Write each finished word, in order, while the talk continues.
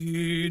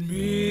Lead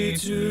me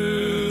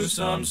to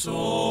some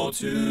soul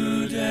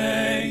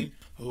today.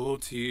 Oh,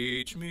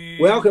 teach me.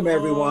 Welcome,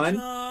 everyone,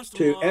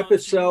 to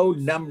episode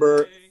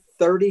number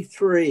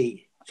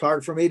 33. It's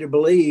hard for me to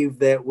believe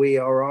that we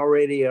are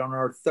already on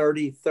our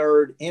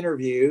 33rd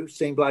interview.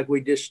 Seems like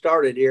we just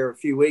started here a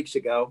few weeks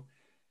ago.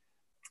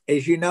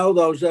 As you know,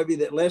 those of you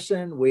that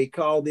listen, we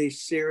call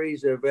these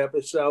series of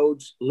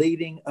episodes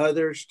Leading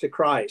Others to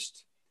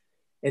Christ.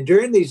 And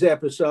during these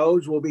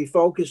episodes, we'll be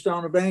focused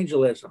on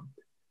evangelism.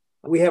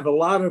 We have a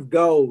lot of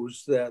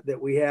goals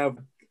that we have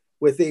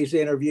with these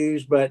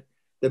interviews, but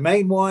the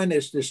main one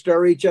is to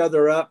stir each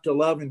other up to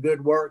love and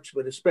good works,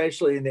 but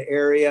especially in the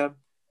area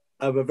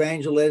of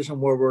evangelism,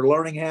 where we're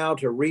learning how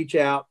to reach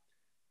out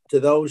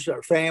to those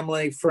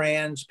family,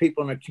 friends,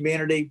 people in the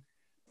community,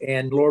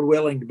 and Lord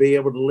willing, to be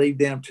able to lead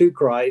them to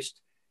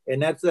Christ.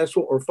 And that's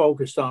what we're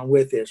focused on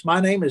with this.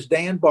 My name is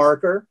Dan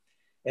Barker,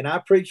 and I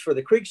preach for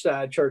the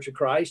Creekside Church of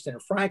Christ in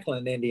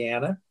Franklin,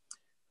 Indiana.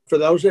 For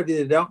those of you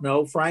that don't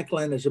know,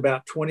 Franklin is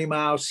about 20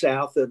 miles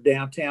south of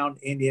downtown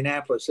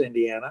Indianapolis,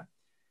 Indiana.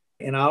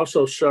 And I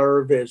also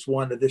serve as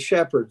one of the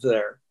shepherds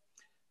there.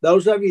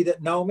 Those of you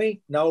that know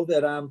me know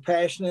that I'm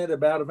passionate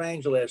about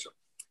evangelism.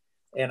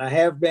 And I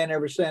have been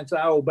ever since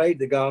I obeyed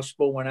the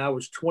gospel when I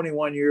was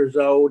 21 years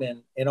old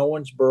in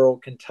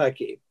Owensboro,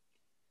 Kentucky.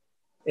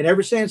 And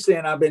ever since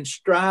then, I've been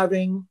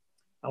striving.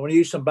 I want to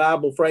use some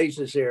Bible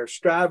phrases here,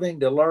 striving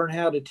to learn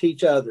how to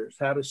teach others,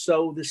 how to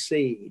sow the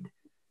seed,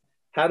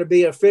 how to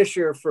be a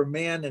fisher for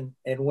men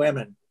and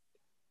women,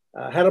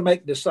 how to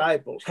make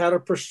disciples, how to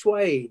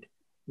persuade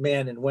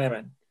men and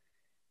women,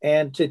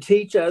 and to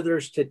teach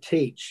others to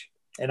teach.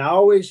 And I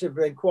always have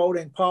been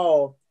quoting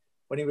Paul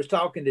when he was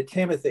talking to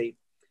Timothy,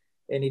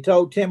 and he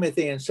told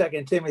Timothy in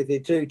 2 Timothy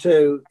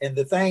 2:2, "And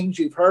the things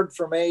you've heard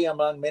from me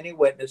among many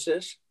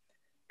witnesses,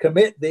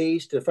 commit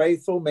these to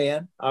faithful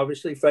men,"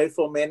 obviously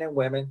faithful men and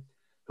women,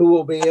 "who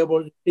will be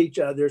able to teach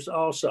others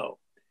also."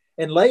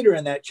 And later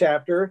in that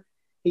chapter,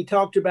 he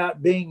talked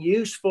about being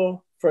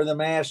useful for the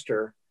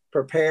master,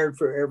 prepared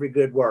for every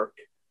good work.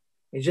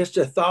 And just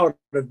a thought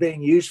of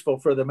being useful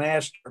for the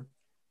master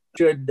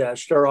should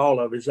stir all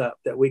of us up,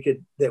 that we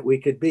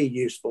could be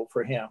useful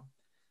for him.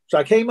 So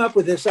I came up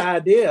with this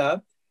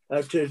idea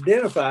to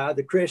identify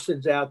the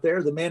Christians out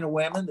there, the men and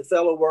women, the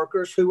fellow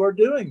workers who are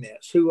doing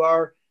this, who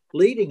are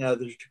leading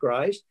others to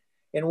Christ.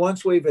 And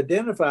once we've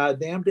identified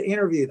them, to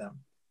interview them.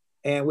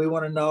 And we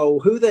want to know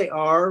who they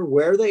are,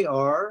 where they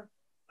are,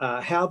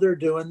 how they're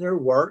doing their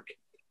work.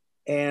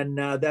 And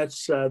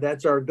that's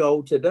our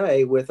goal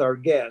today with our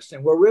guests.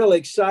 And we're really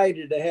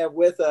excited to have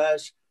with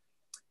us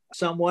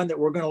someone that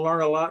we're going to learn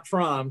a lot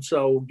from.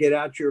 So get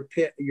out your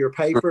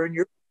paper and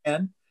your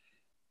pen.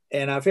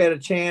 And I've had a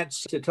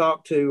chance to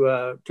talk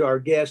to our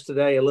guest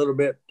today a little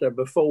bit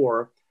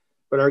before.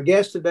 But our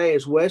guest today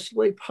is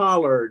Wesley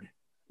Pollard.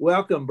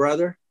 Welcome,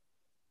 brother.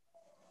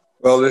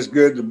 Well, it's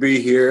good to be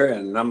here,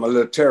 and I'm a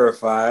little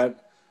terrified.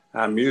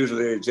 I'm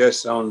usually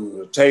just on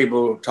the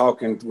table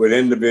talking with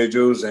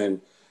individuals and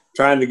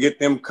trying to get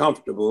them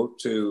comfortable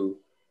to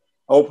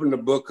open the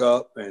book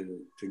up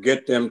and to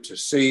get them to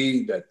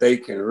see that they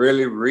can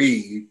really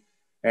read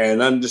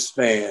and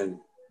understand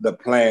the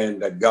plan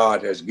that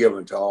God has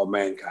given to all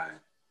mankind.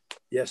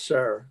 Yes,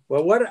 sir.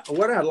 Well,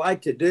 what I'd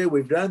like to do,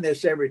 we've done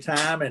this every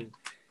time,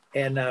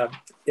 and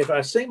if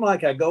I seem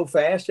like I go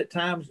fast at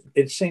times,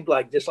 it seems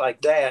like just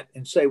like that,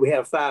 and say we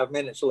have 5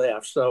 minutes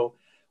left. So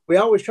we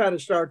always try to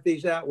start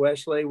these out,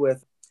 Wesley,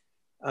 with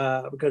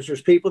because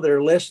there's people that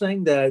are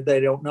listening that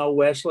they don't know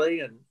Wesley.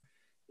 And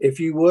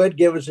if you would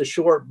give us a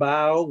short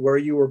bio, where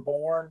you were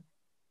born,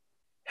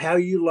 how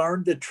you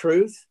learned the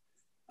truth.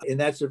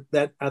 And I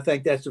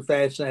think that's a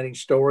fascinating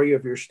story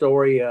of your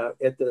story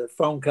at the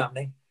phone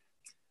company.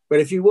 But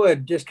if you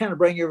would, just kind of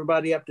bring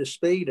everybody up to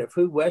speed of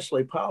who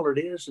Wesley Pollard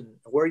is and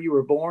where you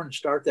were born, and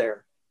start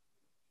there.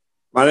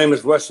 My name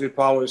is Wesley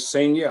Pollard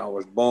Sr. I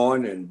was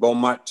born in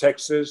Beaumont,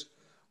 Texas,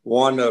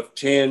 one of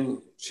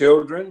 10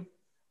 children.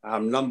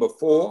 I'm number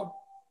 4.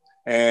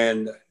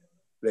 And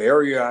the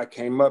area I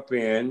came up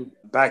in,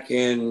 back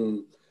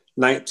in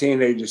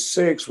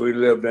 1986, we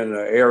lived in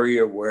an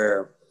area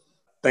where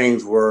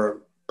things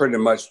were pretty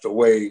much the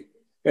way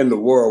in the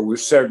world. We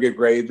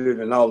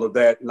segregated and all of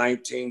that.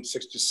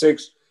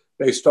 1966,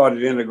 they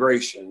started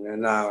integration,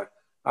 and I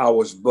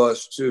was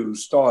blessed to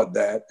start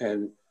that.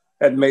 And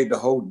that made the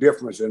whole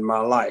difference in my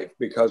life,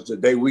 because the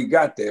day we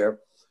got there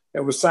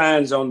were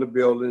signs on the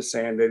building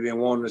saying they didn't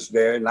want us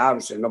there. And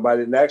obviously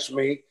nobody didn't ask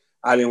me.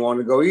 I didn't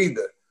want to go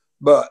either.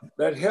 But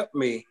that helped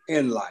me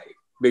in life,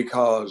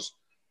 because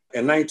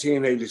in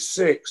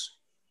 1986,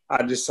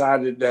 I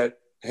decided that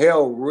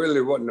hell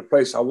really wasn't the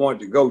place I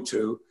wanted to go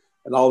to.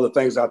 And all the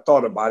things I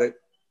thought about it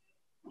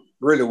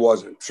really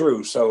wasn't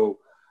true. So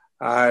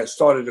I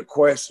started a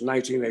quest in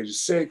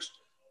 1986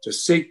 to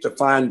seek to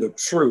find the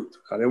truth.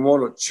 I didn't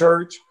want a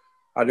church.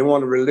 I didn't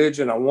want a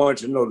religion. I wanted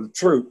to know the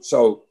truth.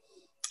 So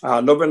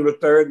November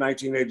 3rd,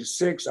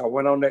 1986, I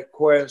went on that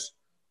quest.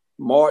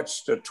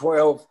 March the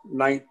 12th,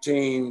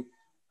 19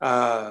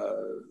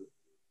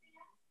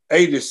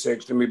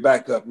 86, let me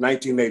back up,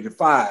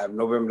 1985,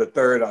 November the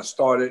 3rd, I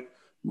started.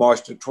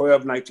 March the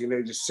 12th,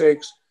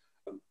 1986,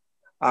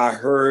 I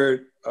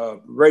heard a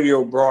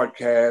radio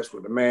broadcast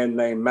with a man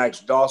named Max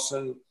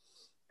Dawson.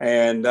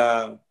 And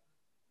I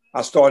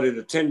started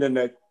attending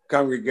that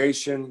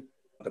congregation,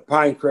 the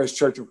Pinecrest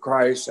Church of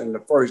Christ. And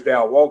the first day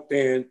I walked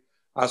in,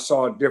 I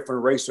saw a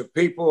different race of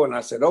people. And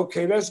I said,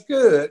 okay, that's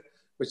good,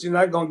 but you're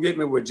not going to get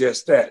me with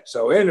just that.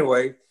 So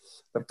anyway,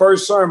 the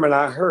first sermon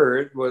I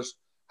heard was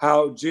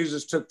how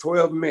Jesus took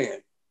 12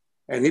 men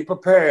and he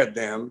prepared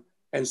them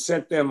and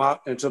sent them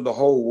out into the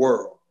whole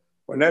world.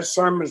 When that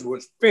sermon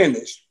was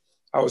finished,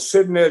 I was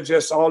sitting there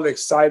just all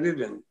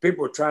excited and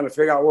people were trying to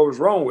figure out what was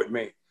wrong with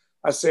me.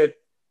 I said,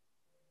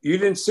 you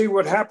didn't see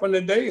what happened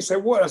today? He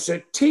said, what? I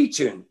said,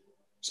 teaching.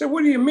 I said,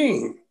 what do you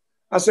mean?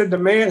 I said, the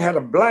man had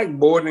a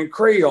blackboard and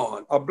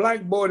crayon. A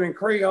blackboard and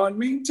crayon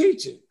mean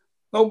teaching.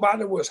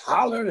 Nobody was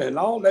hollering and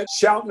all that,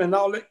 shouting and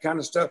all that kind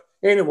of stuff.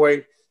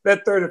 Anyway,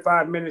 that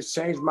 35 minutes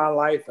changed my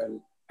life.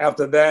 And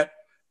after that,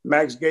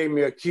 Max gave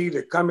me a key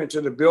to come into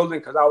the building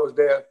because I was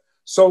there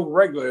so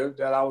regular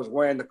that I was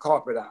wearing the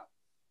carpet out.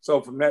 So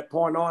from that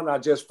point on, I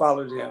just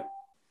followed him.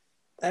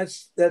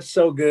 That's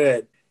so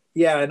good.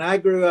 Yeah, and I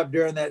grew up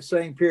during that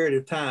same period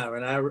of time,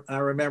 and I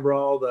remember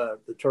all the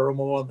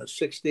turmoil in the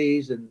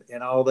 60s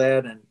and all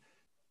that.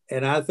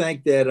 And I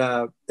think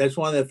that that's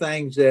one of the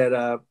things that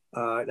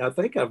I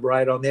think I'm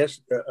right on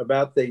this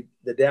about the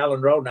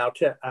Dowling Road.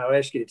 And I'll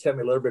ask you to tell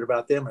me a little bit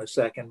about them in a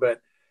second,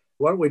 but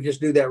why don't we just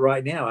do that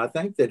right now? I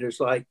think that it's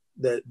like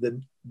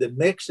the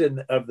mixing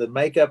of the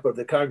makeup of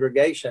the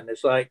congregation.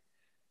 It's like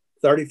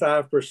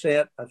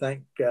 35%, I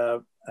think,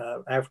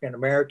 African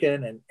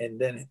American, and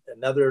then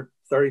another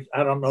 30.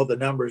 I don't know the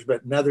numbers,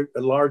 but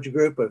a large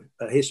group of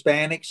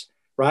Hispanics.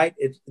 Right?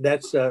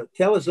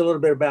 Tell us a little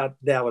bit about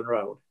Dowling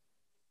Road.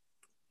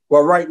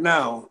 Well, right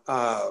now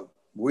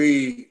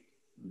we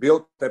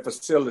built that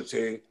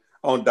facility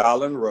on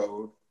Dowling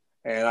Road,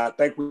 and I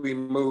think we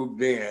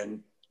moved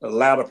in the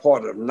latter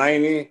part of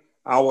 90.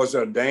 I was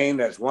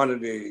ordained as one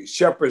of the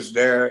shepherds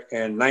there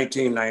in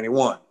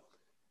 1991.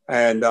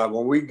 And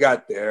when we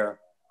got there,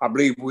 I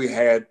believe we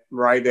had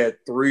right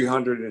at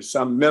 300 and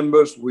some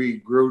members. We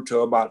grew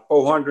to about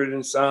 400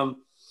 and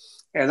some.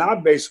 And I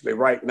basically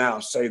right now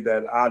say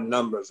that our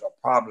numbers are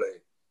probably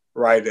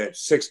right at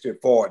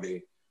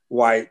 60-40,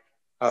 white,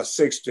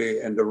 60,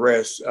 and the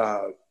rest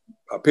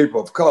people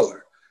of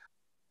color.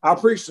 I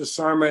preached a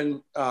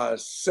sermon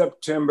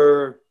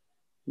September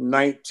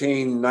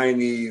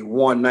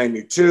 1991,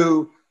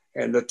 92,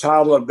 and the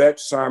title of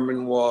that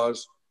sermon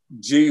was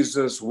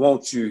Jesus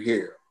Wants You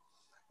Here.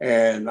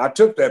 And I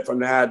took that from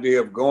the idea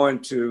of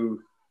going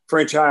to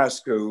French high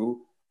school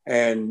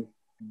and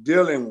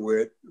dealing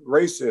with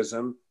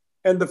racism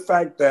and the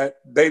fact that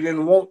they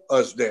didn't want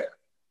us there.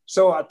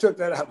 So I took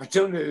that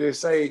opportunity to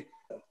say,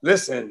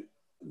 listen,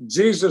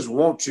 Jesus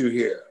wants you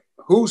here.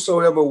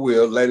 Whosoever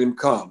will, let him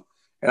come.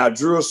 And I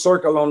drew a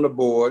circle on the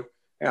board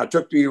and I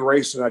took the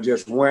eraser and I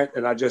just went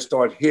and I just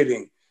started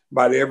hitting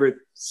about every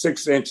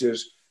 6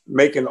 inches,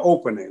 making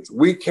openings.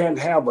 We can't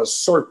have a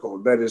circle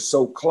that is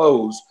so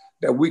closed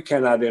that we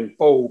cannot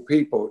enfold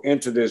people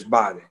into this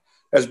body.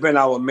 That's been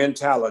our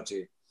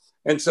mentality.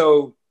 And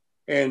so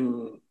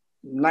in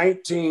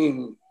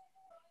the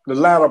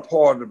latter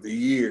part of the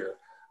year,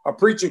 a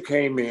preacher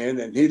came in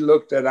and he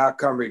looked at our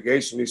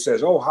congregation. He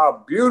says, oh,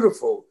 how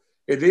beautiful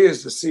it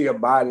is to see a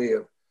body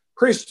of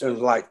Christians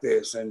like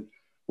this. And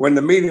when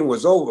the meeting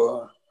was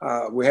over,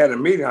 we had a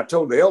meeting. I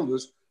told the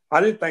elders,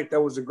 I didn't think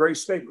that was a great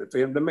statement for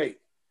him to make.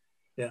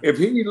 Yeah. If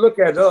he look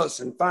at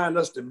us and find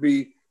us to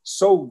be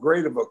so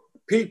great of a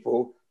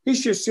people, he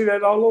should see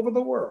that all over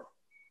the world.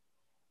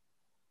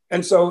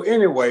 And so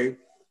anyway,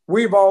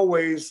 we've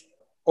always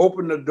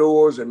opened the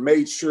doors and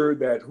made sure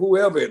that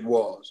whoever it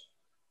was,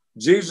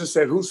 Jesus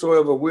said,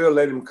 whosoever will,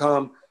 let him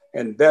come.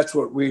 And that's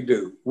what we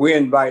do. We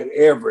invite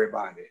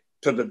everybody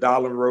to the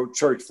Dowling Road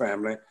Church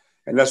family.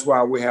 And that's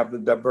why we have the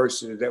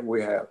diversity that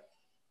we have.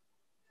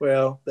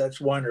 Well,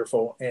 that's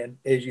wonderful. And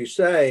as you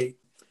say,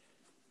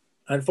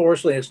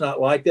 unfortunately, it's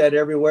not like that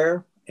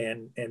everywhere.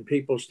 And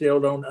people still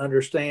don't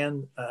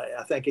understand.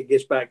 I think it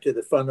gets back to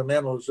the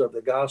fundamentals of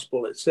the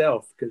gospel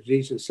itself, because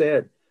Jesus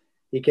said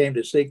he came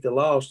to seek the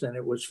lost, and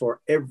it was for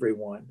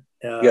everyone.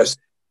 Yes.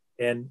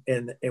 And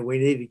we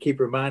need to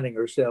keep reminding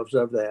ourselves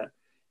of that.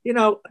 You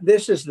know,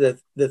 this is the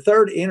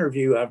third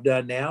interview I've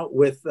done now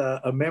with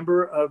a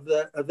member of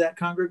that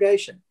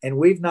congregation, and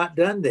we've not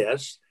done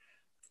this.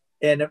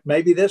 And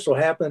maybe this will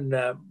happen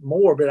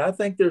more, but I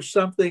think there's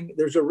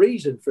a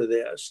reason for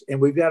this. And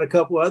we've got a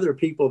couple other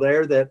people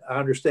there that I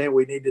understand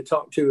we need to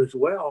talk to as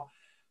well.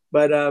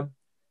 But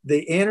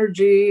the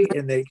energy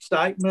and the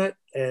excitement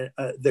and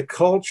the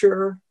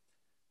culture,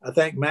 I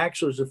think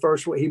Max was the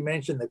first one. He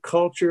mentioned the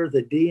culture,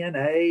 the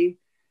DNA,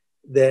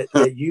 that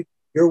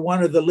you're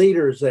one of the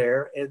leaders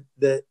there.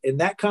 And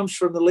that comes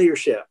from the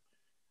leadership.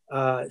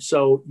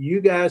 So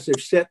you guys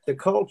have set the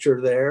culture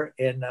there.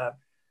 And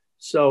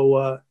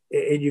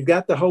and you've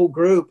got the whole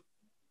group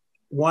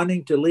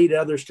wanting to lead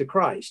others to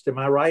Christ. Am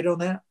I right on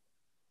that?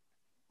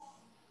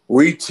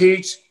 We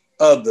teach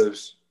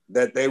others,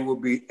 that they will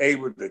be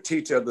able to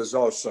teach others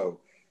also.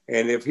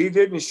 And if he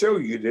didn't show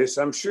you this,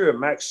 I'm sure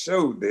Max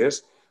showed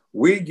this.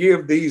 We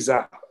give these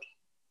out.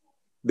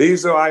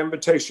 These are our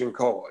invitation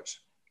cards.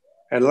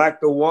 And like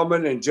the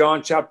woman in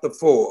John chapter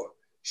 4,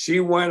 she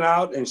went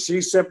out and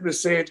she simply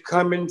said,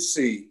 come and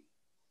see.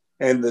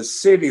 And the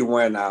city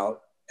went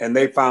out and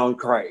they found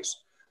Christ.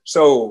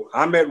 So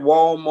I'm at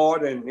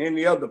Walmart and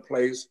any other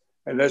place,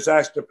 and let's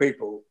ask the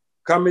people,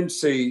 come and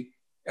see.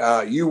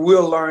 You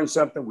will learn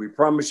something. We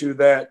promise you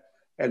that.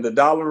 And the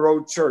Darling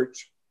Road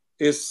Church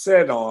is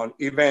set on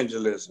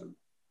evangelism.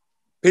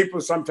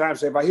 People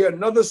sometimes say, if I hear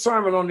another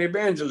sermon on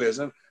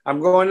evangelism, I'm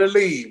going to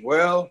leave.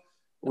 Well,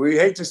 we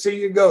hate to see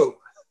you go.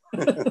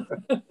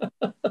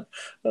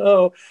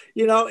 Oh,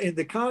 you know, in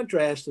the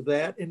contrast of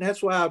that, and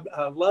that's why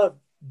I love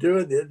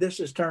doing this. This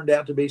has turned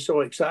out to be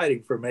so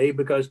exciting for me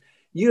because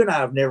you and I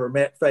have never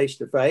met face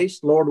to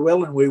face. Lord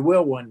willing, we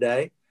will one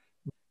day.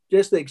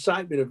 Just the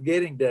excitement of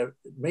getting to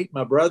meet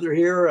my brother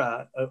here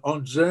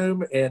on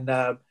Zoom and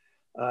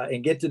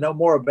get to know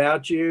more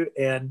about you.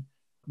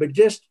 But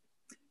just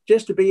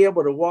to be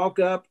able to walk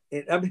up,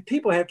 and I mean,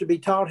 people have to be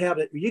taught how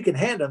to. You can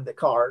hand them the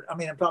card. I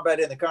mean, I'm talking about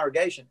in the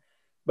congregation.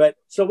 But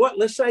so what?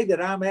 Let's say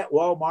that I'm at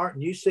Walmart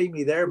and you see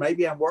me there.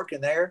 Maybe I'm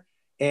working there,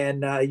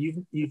 and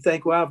you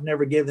think, well, I've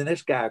never given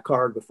this guy a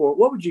card before.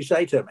 What would you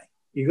say to me?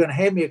 You're going to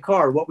hand me a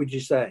card. What would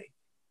you say?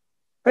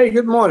 Hey,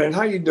 good morning.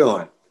 How you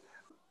doing?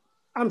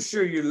 I'm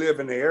sure you live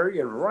in the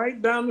area, and right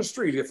down the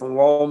street here from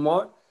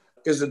Walmart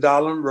is the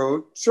Darling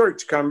Road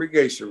Church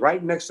congregation,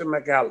 right next to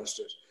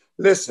McAllister's.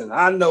 Listen,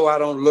 I know I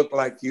don't look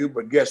like you,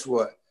 but guess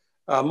what?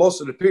 Most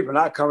of the people in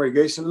our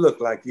congregation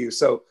look like you.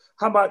 So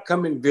how about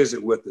come and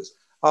visit with us?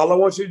 All I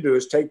want you to do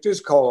is take this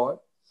card,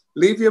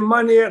 leave your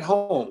money at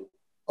home.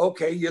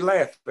 Okay, you're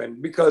laughing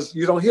because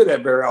you don't hear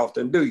that very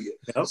often, do you?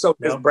 Nope, so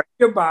just nope. bring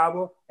your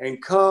Bible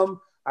and come.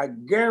 I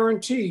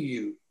guarantee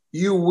you,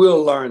 you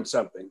will learn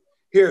something.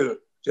 Here,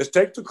 just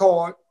take the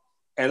card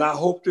and I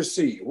hope to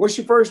see you. What's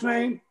your first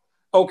name?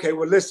 Okay,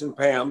 well, listen,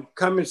 Pam,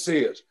 come and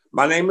see us.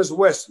 My name is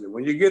Wesley.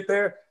 When you get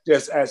there,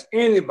 just ask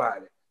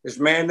anybody. This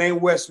man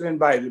named Wesley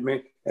invited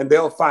me, and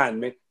they'll find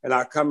me, and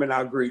I'll come and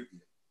I'll greet you.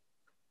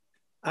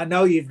 I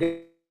know you've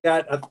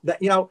got,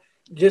 you know,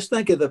 just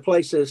think of the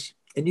places,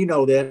 and you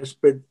know this,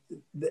 but,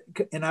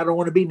 and I don't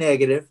want to be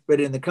negative,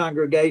 but in the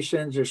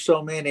congregations, there's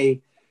so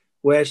many,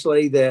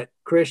 Wesley, that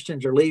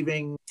Christians are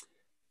leaving.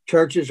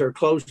 Churches are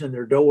closing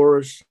their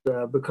doors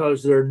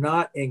because they're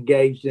not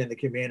engaged in the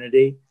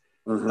community.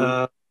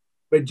 Mm-hmm.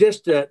 But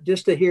just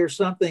to hear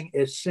something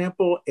as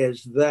simple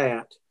as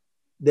that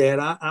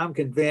I'm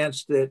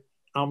convinced that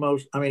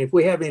almost, I mean, if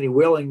we have any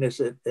willingness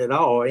at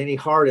all, any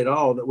heart at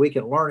all, that we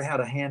can learn how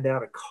to hand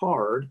out a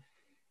card.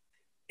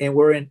 And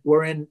we're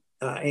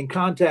in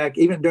contact,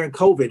 even during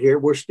COVID here,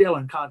 we're still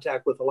in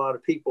contact with a lot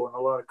of people, and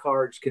a lot of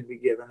cards can be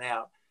given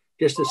out.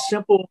 Just a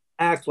simple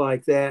act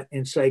like that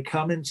and say,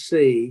 come and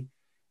see.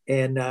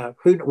 And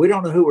we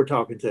don't know who we're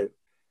talking to.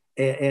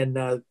 And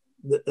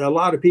a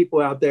lot of people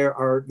out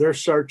there they're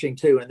searching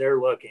too, and they're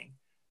looking.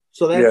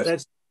 So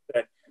that's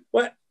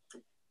what.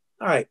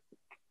 All right,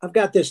 I've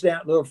got this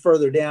down a little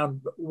further down.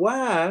 But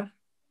why?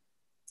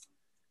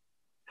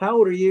 How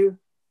old are you?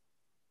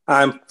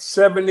 I'm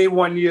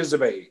 71 years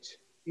of age.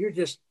 You're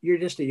just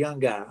a young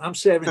guy. I'm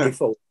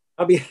 74.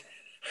 I'll be.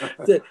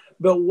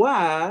 But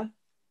why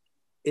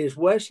is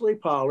Wesley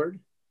Pollard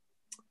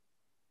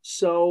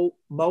so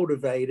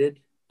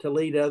motivated to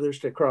lead others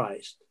to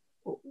Christ?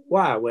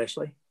 Why,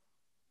 Wesley?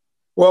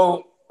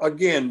 Well,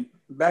 again,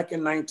 back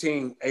in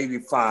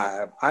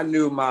 1985, I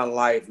knew my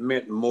life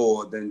meant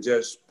more than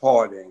just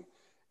partying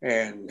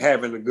and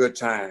having a good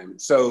time.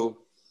 So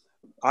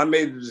I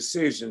made the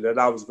decision that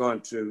I was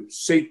going to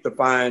seek to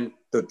find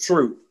the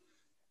truth.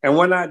 And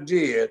when I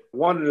did,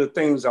 one of the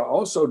things I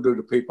also do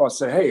to people, I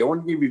say, hey, I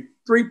want to give you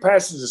 3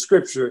 passages of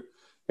scripture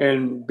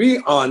and be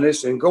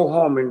honest and go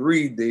home and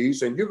read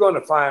these. And you're going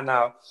to find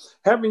out,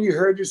 haven't you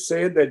heard it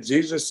said that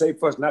Jesus said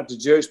for us not to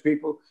judge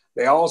people?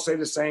 They all say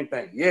the same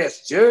thing.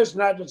 Yes, judge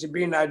not that you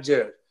be not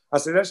judged. I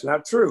said, that's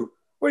not true.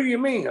 What do you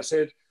mean? I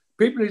said,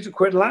 people need to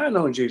quit lying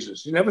on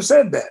Jesus. You never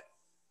said that.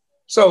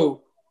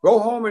 So go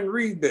home and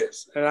read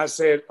this. And I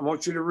said, I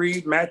want you to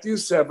read Matthew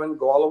 7,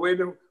 go all the way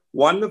to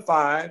 1 to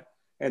 5,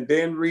 and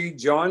then read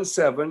John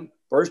 7,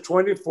 verse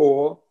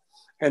 24,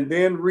 and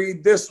then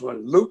read this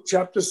one, Luke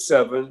chapter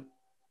 7,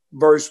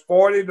 verse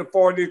 40 to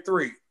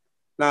 43.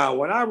 Now,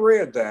 when I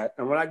read that,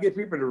 and when I get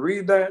people to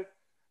read that,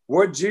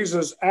 what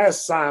Jesus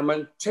asked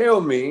Simon, tell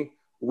me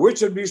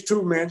which of these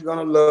 2 men is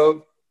going to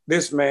love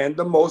this man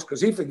the most, because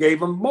he forgave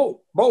them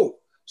both.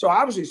 So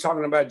obviously he's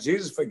talking about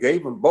Jesus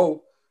forgave them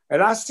both.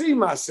 And I see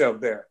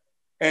myself there.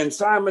 And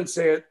Simon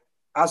said,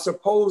 I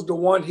suppose the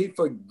one he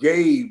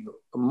forgave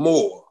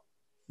more,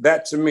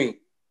 that to me.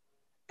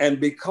 And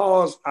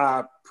because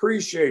I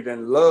appreciate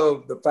and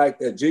love the fact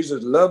that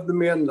Jesus loved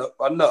me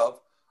enough,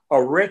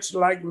 a wretch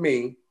like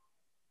me,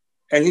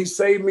 and he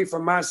saved me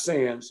from my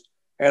sins.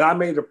 And I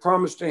made a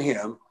promise to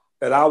him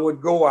that I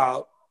would go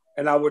out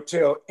and I would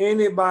tell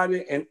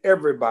anybody and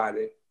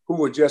everybody who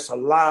would just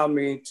allow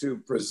me to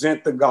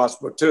present the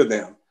gospel to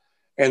them.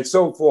 And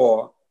so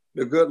far,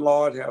 the good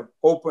Lord have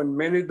opened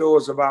many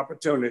doors of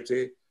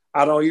opportunity.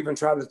 I don't even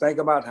try to think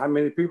about how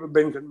many people have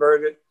been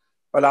converted,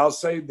 but I'll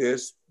say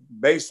this,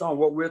 based on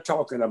what we're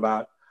talking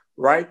about,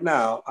 right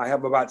now, I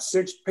have about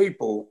 6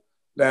 people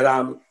that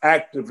I'm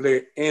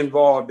actively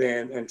involved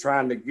in and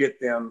trying to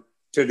get them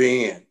to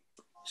the end.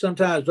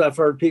 Sometimes I've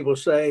heard people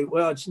say,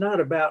 well, it's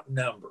not about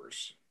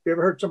numbers. You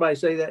ever heard somebody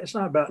say that? It's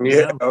not about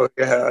numbers.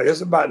 Yeah,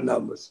 it's about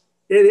numbers.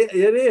 It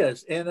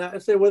is. And I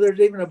said, well, there's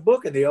even a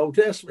book in the Old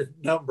Testament,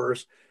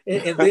 Numbers.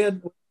 And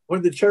then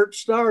when the church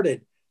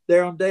started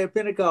there on day of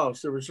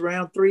Pentecost, there was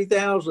around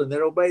 3,000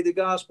 that obeyed the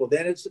gospel.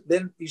 Then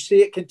you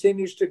see it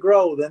continues to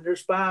grow. Then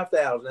there's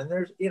 5,000. And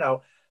there's,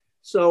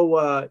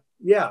 so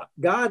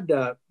God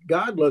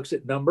looks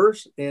at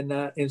numbers,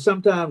 and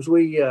sometimes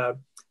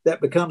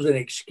that becomes an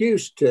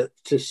excuse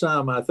to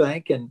some, I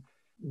think, and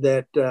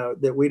that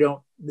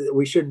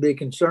we shouldn't be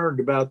concerned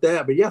about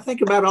that. But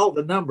think about all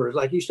the numbers,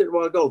 like you said a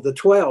while ago, the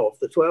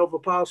 12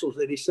 apostles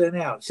that he sent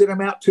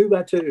them out 2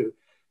 by 2,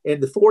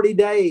 and the 40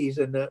 days,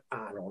 and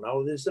I don't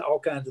know, there's all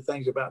kinds of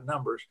things about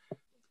numbers.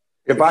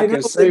 If I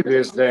can say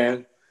this,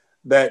 Dan,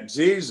 that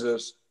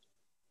Jesus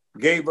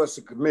gave us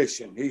a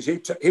commission.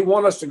 He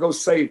wants us to go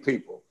save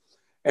people.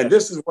 And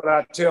this is what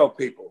I tell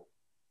people.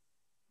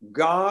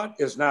 God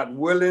is not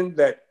willing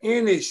that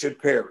any should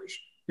perish.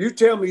 You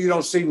tell me you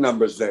don't see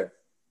numbers there.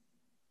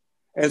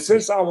 And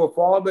since our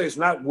Father is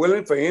not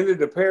willing for any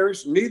to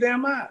perish, neither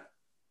am I.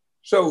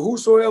 So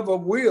whosoever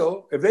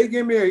will, if they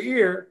give me an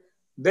ear,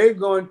 they're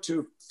going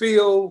to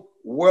feel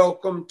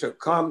welcome to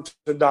come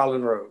to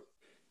Darling Road.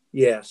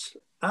 Yes.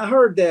 I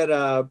heard that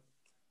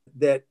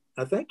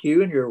I think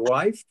you and your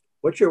wife,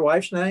 what's your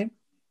wife's name?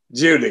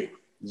 Judy.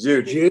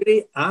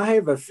 I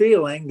have a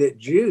feeling that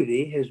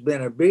Judy has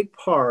been a big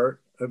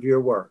part of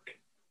your work.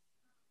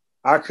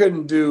 I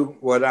couldn't do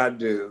what I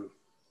do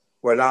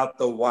without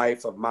the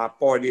wife of my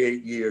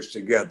 48 years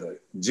together.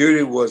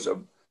 Judy was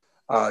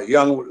a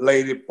young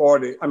lady,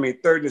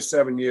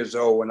 37 years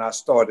old when I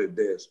started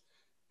this.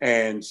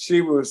 And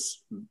she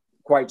was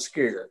quite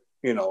scared.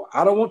 I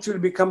don't want you to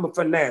become a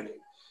fanatic,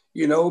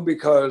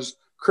 because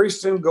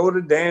Christians go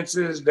to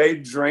dances, they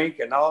drink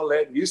and all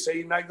that. And you say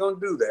you're not going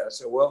to do that. I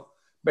said, well,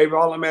 baby,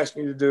 all I'm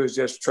asking you to do is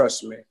just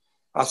trust me.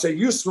 I said,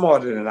 you're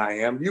smarter than I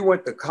am. You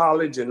went to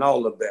college and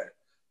all of that.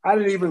 I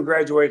didn't even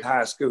graduate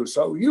high school.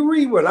 So you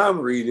read what I'm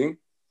reading.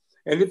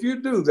 And if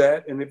you do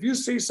that, and if you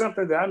see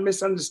something that I'm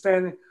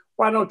misunderstanding,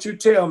 why don't you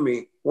tell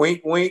me,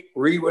 wink, wink,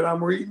 read what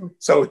I'm reading?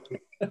 So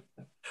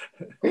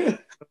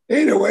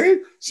anyway,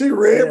 she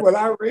read what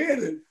I read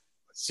and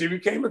she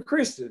became a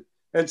Christian.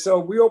 And so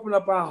we opened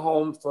up our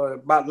home for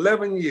about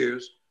 11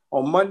 years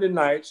on Monday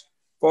nights.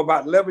 For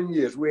about 11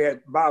 years, we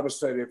had Bible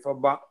study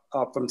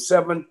from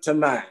 7 to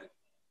 9,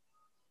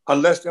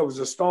 unless there was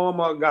a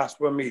storm or a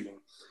gospel meeting.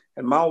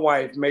 And my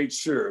wife made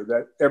sure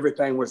that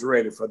everything was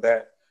ready for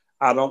that.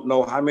 I don't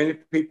know how many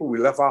people we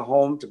left our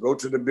home to go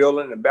to the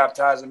building and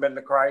baptize them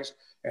into Christ,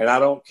 and I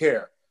don't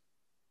care.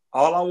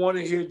 All I want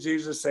to hear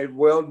Jesus say,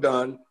 well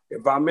done.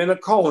 If I'm in a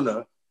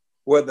corner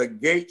where the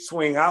gates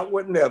swing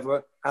outward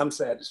never, I'm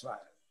satisfied.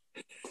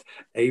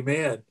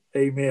 Amen.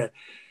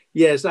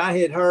 Yes, I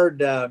had heard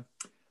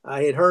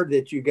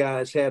that you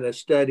guys had a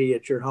study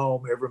at your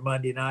home every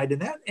Monday night,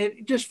 and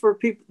just for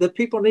people, the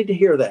people need to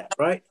hear that,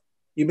 right?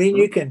 You mean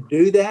you can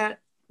do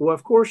that? Well,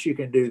 of course you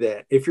can do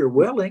that if you're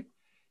willing,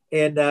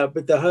 and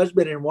but the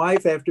husband and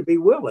wife have to be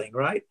willing,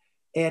 right?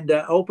 And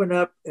open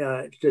up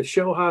to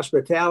show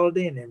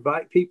hospitality and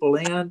invite people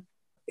in,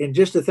 and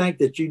just to think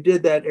that you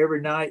did that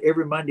every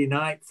Monday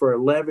night for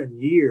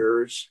 11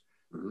 years.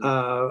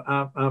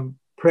 I'm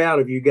proud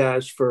of you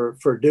guys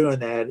for doing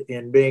that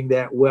and being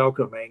that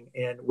welcoming.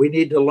 And we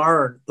need to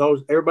learn,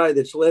 everybody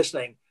that's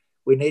listening,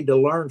 we need to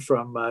learn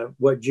from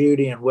what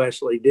Judy and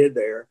Wesley did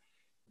there,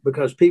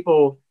 because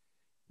people,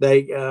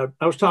 I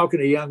was talking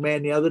to a young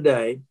man the other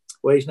day.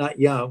 Well, he's not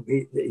young.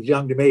 He's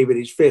young to me, but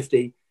he's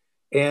 50.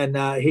 And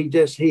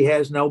he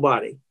has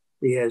nobody.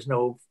 He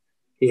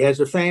has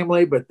a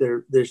family, but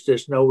there's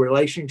just no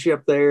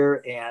relationship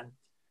there. And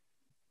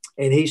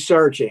he's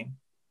searching.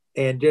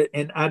 And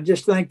I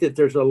just think that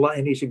there's a lot,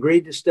 and he's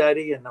agreed to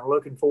study, and I'm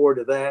looking forward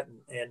to that.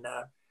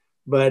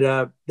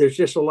 But there's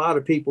just a lot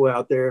of people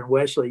out there, and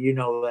Wesley,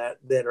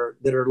 that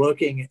are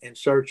looking and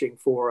searching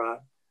for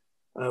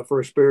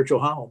a spiritual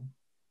home.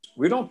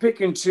 We don't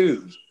pick and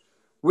choose.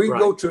 We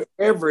go to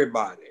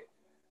everybody,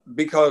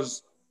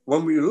 because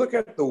when we look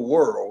at the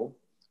world,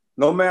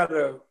 no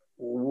matter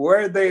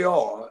where they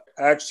are,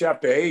 Acts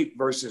chapter 8,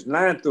 verses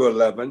 9 through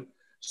 11,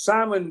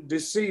 Simon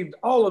deceived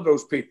all of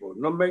those people.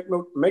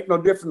 Make no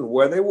difference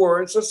where they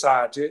were in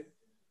society,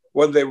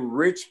 whether they were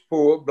rich,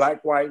 poor,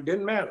 black, white,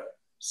 didn't matter.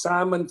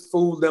 Simon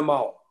fooled them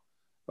all.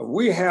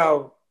 We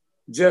have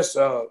just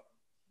a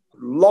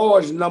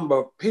large number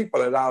of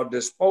people at our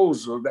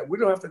disposal that we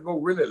don't have to go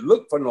really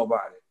look for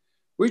nobody.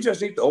 We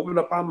just need to open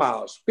up our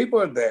mouths.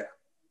 People are there.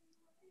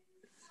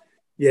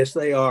 Yes,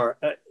 they are.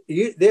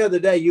 the other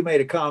day you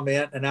made a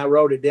comment, and I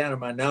wrote it down in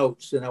my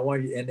notes, and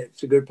and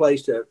it's a good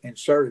place to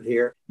insert it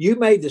here. You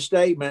made the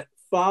statement,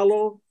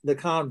 "Follow the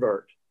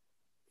convert,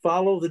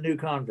 follow the new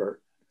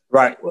convert."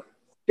 Right. Well,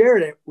 share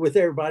it with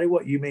everybody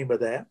what you mean by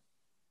that.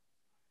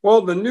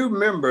 Well, the new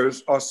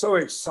members are so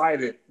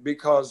excited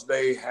because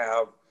they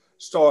have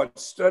started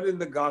studying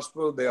the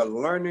gospel. They are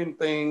learning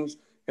things,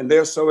 and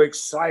they're so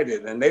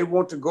excited, and they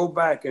want to go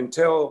back and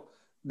tell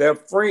their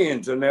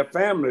friends and their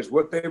families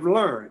what they've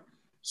learned.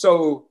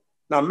 So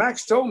now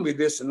Max told me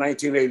this in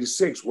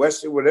 1986,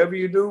 Wesley, whatever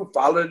you do,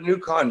 follow the new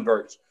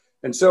converts.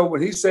 And so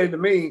when he said to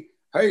me,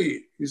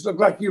 hey, you look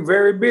like you're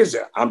very busy.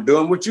 I'm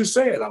doing what you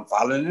said. I'm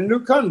following the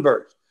new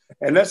converts.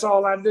 And that's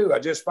all I do. I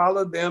just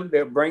follow them.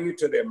 They'll bring you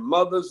to their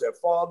mothers, their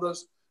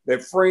fathers, their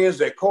friends,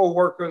 their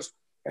co-workers.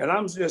 And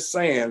I'm just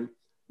saying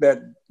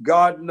that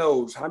God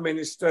knows how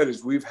many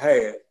studies we've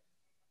had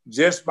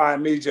just by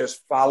me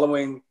just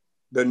following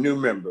the new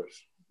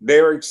members.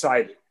 They're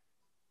excited.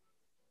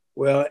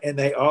 Well, and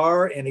they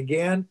are. And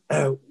again,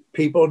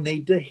 people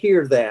need to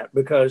hear that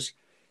because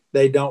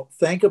they don't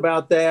think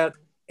about that.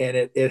 And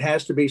it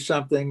has to be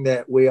something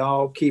that we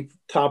all keep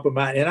top of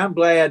mind. And I'm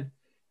glad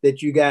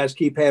that you guys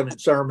keep having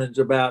sermons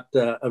about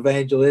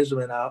evangelism.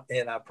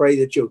 And I pray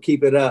that you'll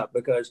keep it up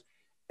because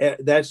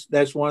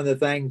that's one of the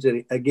things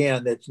that,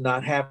 again, that's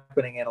not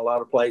happening in a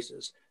lot of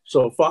places.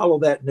 So follow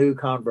that new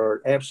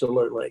convert.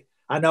 Absolutely.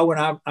 I know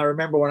I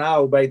remember when I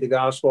obeyed the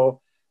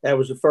gospel, that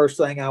was the first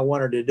thing I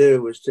wanted to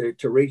do was to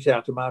reach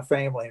out to my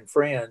family and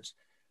friends,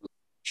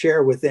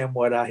 share with them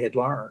what I had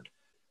learned.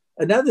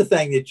 Another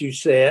thing that you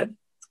said,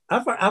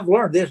 I've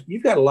learned this,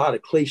 you've got a lot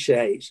of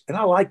cliches, and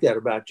I like that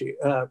about you.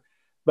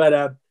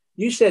 But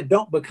you said,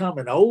 don't become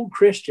an old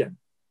Christian.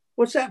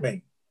 What's that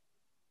mean?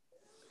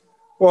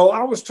 Well,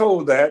 I was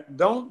told that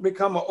don't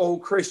become an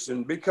old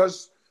Christian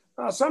because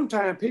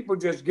sometimes people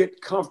just get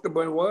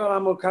comfortable and, well,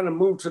 I'm going to kind of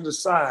move to the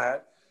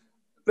side.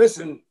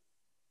 Listen,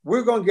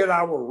 we're going to get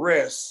our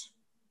rest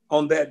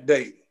on that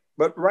day.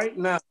 But right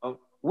now,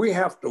 we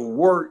have to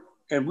work,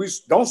 and we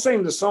don't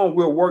sing the song,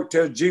 we'll work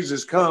till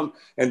Jesus come,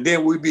 and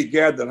then we be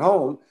gathered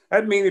home.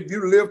 That means if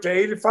you live to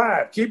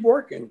 85, keep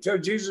working till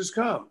Jesus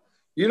come.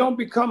 You don't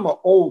become an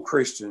old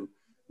Christian.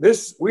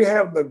 We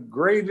have the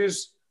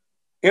greatest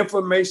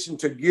information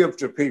to give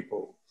to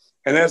people.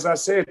 And as I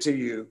said to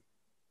you,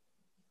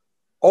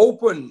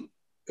 open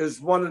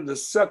is one of the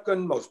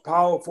second most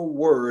powerful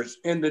words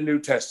in the New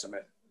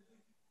Testament.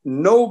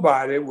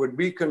 Nobody would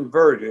be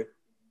converted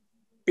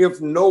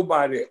if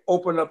nobody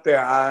opened up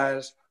their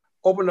eyes,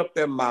 opened up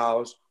their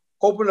mouths,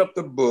 opened up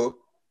the book,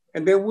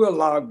 and then we'll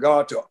allow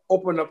God to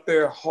open up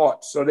their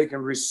hearts so they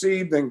can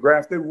receive the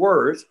engrafted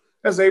words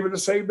that's able to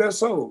save their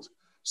souls.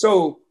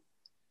 So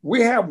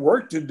we have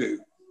work to do,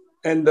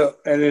 and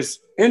it's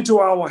into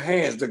our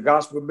hands the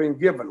gospel been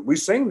given. We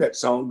sing that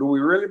song. Do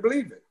we really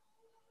believe it?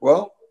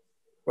 Well,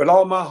 with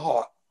all my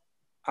heart,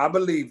 I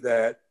believe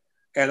that,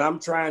 and I'm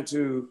trying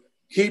to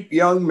keep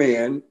young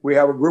men. We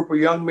have a group of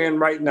young men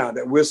right now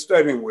that we're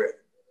studying with.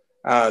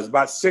 It's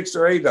about 6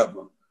 or 8 of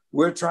them.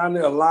 We're trying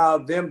to allow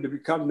them to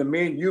become the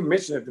men you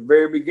mentioned at the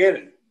very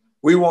beginning.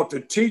 We want to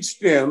teach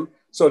them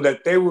so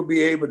that they will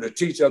be able to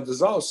teach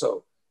others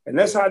also. And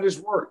that's how this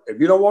works.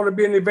 If you don't want to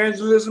be in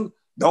evangelism,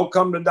 don't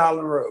come to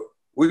Darling Road.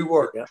 We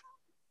work. Yeah.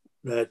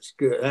 That's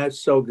good. That's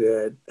so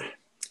good.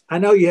 I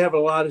know you have a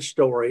lot of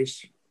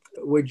stories.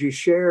 Would you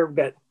share, we've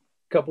got a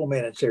couple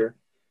minutes here.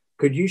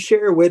 Could you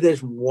share with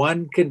us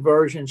one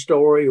conversion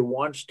story or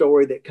one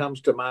story that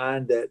comes to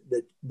mind that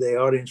the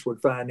audience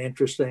would find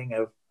interesting,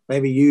 of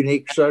maybe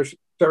unique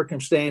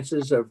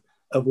circumstances of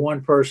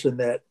one person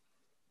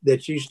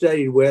that you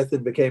studied with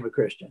and became a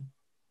Christian?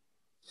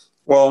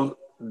 Well,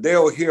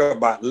 they'll hear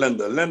about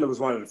Linda. Linda was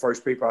one of the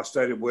first people I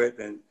studied with,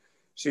 and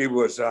she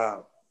was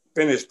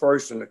finished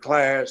first in the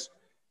class,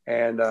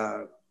 and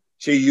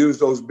she used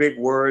those big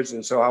words,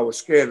 and so I was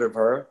scared of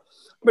her.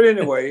 But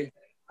anyway,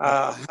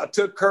 I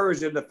took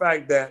courage in the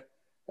fact that,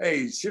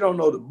 hey, she don't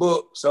know the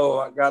book, so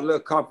I got a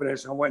little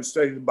confidence. I went and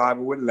studied the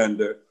Bible with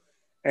Linda,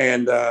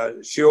 and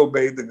she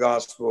obeyed the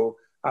gospel.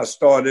 I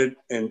started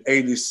in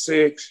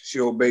 86. She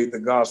obeyed the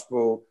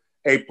gospel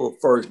April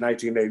 1st,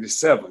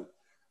 1987.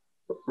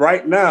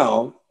 Right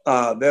now,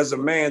 there's a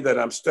man that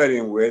I'm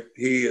studying with.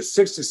 He is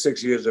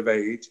 66 years of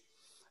age,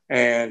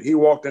 and he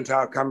walked into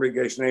our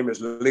congregation. His name is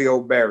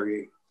Leo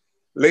Barry.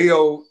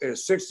 Leo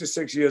is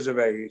 66 years of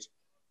age,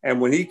 and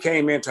when he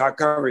came into our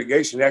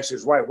congregation, he asked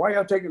his wife, why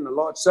y'all taking the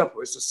Lord's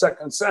Supper? It's the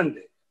second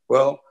Sunday.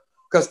 Well,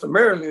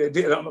 customarily, they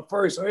did it on the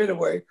first. So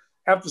anyway,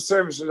 after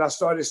services, I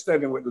started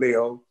studying with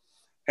Leo,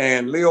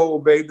 and Leo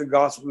obeyed the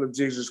gospel of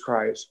Jesus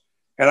Christ.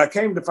 And I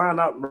came to find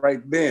out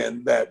right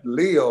then that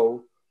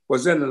Leo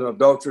was in an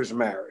adulterous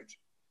marriage.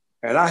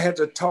 And I had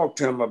to talk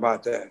to him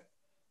about that.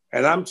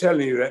 And I'm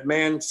telling you, that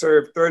man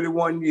served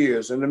 31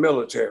 years in the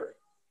military.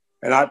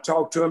 And I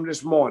talked to him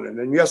this morning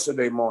and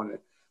yesterday morning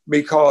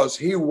because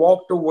he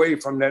walked away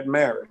from that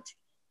marriage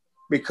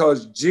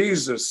because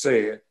Jesus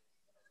said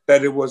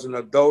that it was an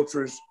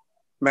adulterous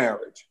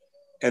marriage.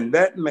 And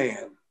that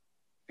man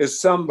is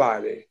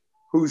somebody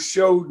who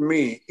showed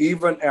me,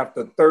 even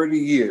after 30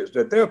 years,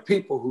 that there are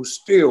people who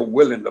still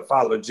willing to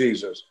follow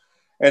Jesus.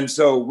 And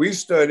so we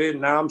studied.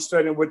 Now I'm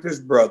studying with this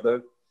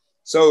brother.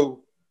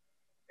 So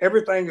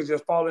everything is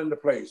just falling into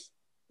place.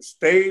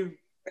 Stay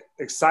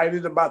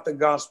excited about the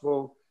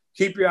gospel.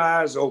 Keep your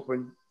eyes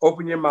open.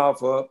 Open your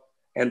mouth up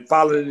and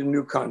follow the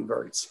new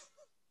converts.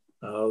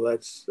 Oh,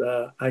 that's,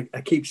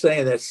 I keep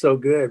saying that's so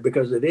good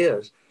because it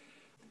is.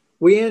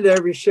 We end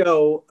every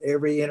show,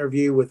 every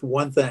interview with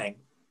one thing.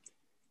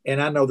 And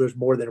I know there's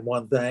more than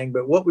one thing,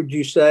 but what would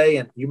you say?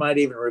 And you might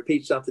even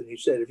repeat something you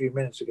said a few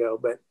minutes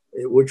ago,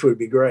 which would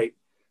be great.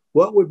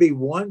 What would be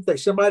one thing?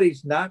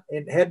 Somebody's not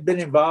and had been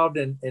involved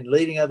in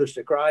leading others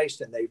to Christ,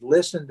 and they've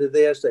listened to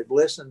this, they've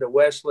listened to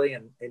Wesley,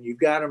 and you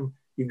got them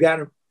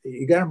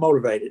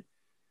motivated.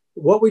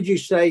 What would you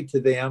say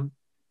to them?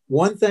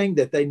 One thing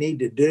that they need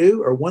to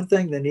do, or one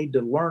thing they need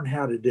to learn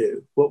how to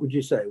do? What would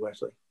you say,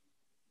 Wesley?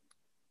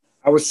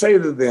 I would say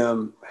to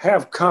them,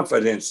 have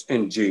confidence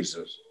in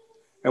Jesus.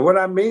 And what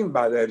I mean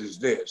by that is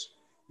this: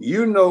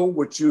 you know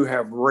what you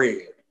have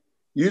read.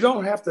 You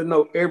don't have to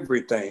know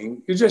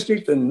everything. You just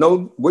need to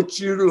know what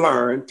you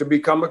learned to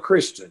become a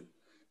Christian.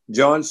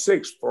 John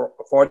 6,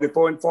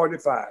 44 and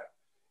 45.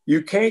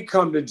 You can't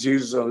come to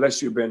Jesus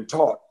unless you've been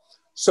taught.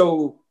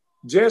 So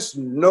just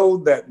know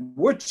that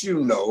what you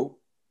know,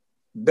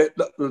 that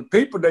the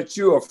people that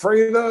you're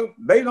afraid of,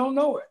 they don't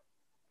know it.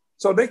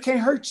 So they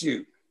can't hurt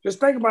you. Just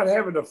think about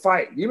having a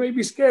fight. You may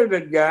be scared of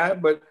that guy,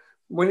 but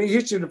when he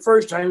hits you the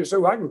first time, you say,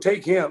 well, I can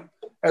take him.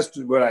 That's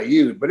what I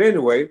use. But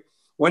anyway,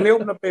 when they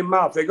open up their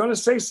mouth, they're going to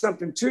say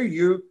something to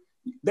you.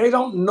 They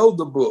don't know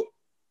the book.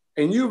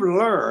 And you've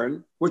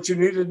learned what you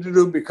needed to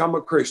do to become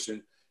a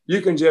Christian.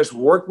 You can just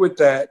work with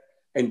that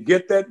and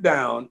get that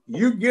down.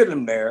 You get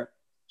them there.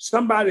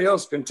 Somebody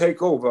else can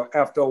take over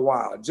after a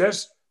while.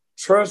 Just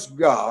trust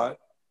God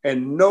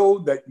and know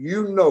that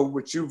you know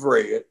what you've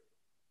read.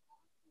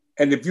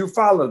 And if you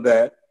follow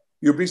that,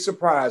 you'll be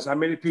surprised how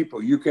many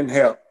people you can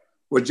help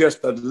with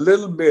just a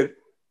little bit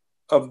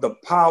of the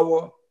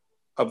power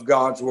of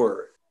God's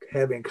word.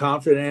 Having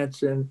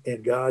confidence in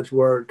God's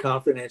word,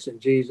 confidence in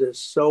Jesus,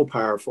 so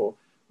powerful.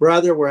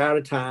 Brother, we're out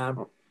of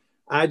time.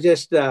 I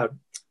just,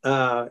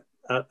 I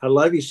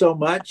love you so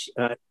much.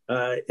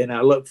 And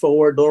I look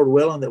forward, Lord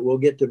willing, that we'll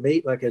get to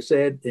meet, like I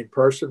said, in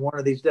person one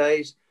of these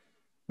days.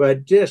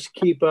 But just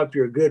keep up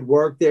your good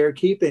work there.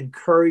 Keep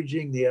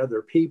encouraging the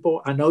other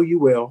people. I know you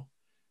will.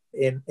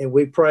 And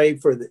we pray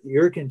for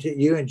you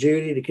and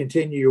Judy to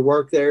continue your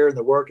work there and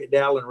the work at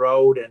Dowling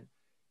Road.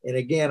 And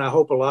again, I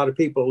hope a lot of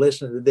people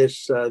listen to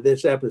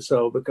this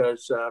episode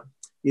because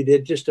you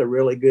did just a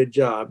really good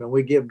job. And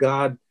we give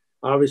God,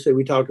 obviously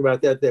we talked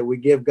about that we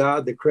give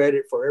God the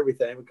credit for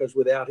everything, because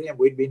without him,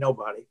 we'd be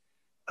nobody.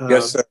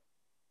 Yes, sir.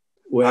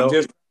 Well, I'm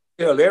just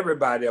tell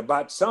everybody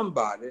about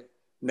somebody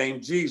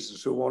named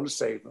Jesus who wants to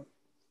save them.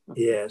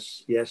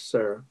 Yes,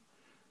 sir.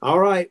 All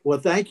right. Well,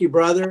 thank you,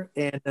 brother.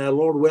 And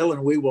Lord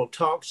willing, we will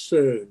talk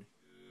soon.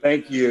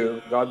 Thank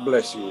you. God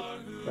bless you.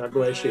 God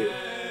bless you.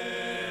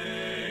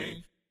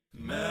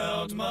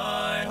 Melt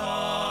my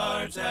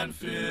heart and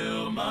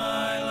fill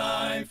my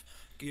life.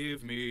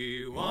 Give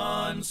me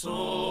one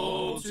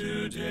soul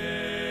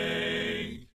today.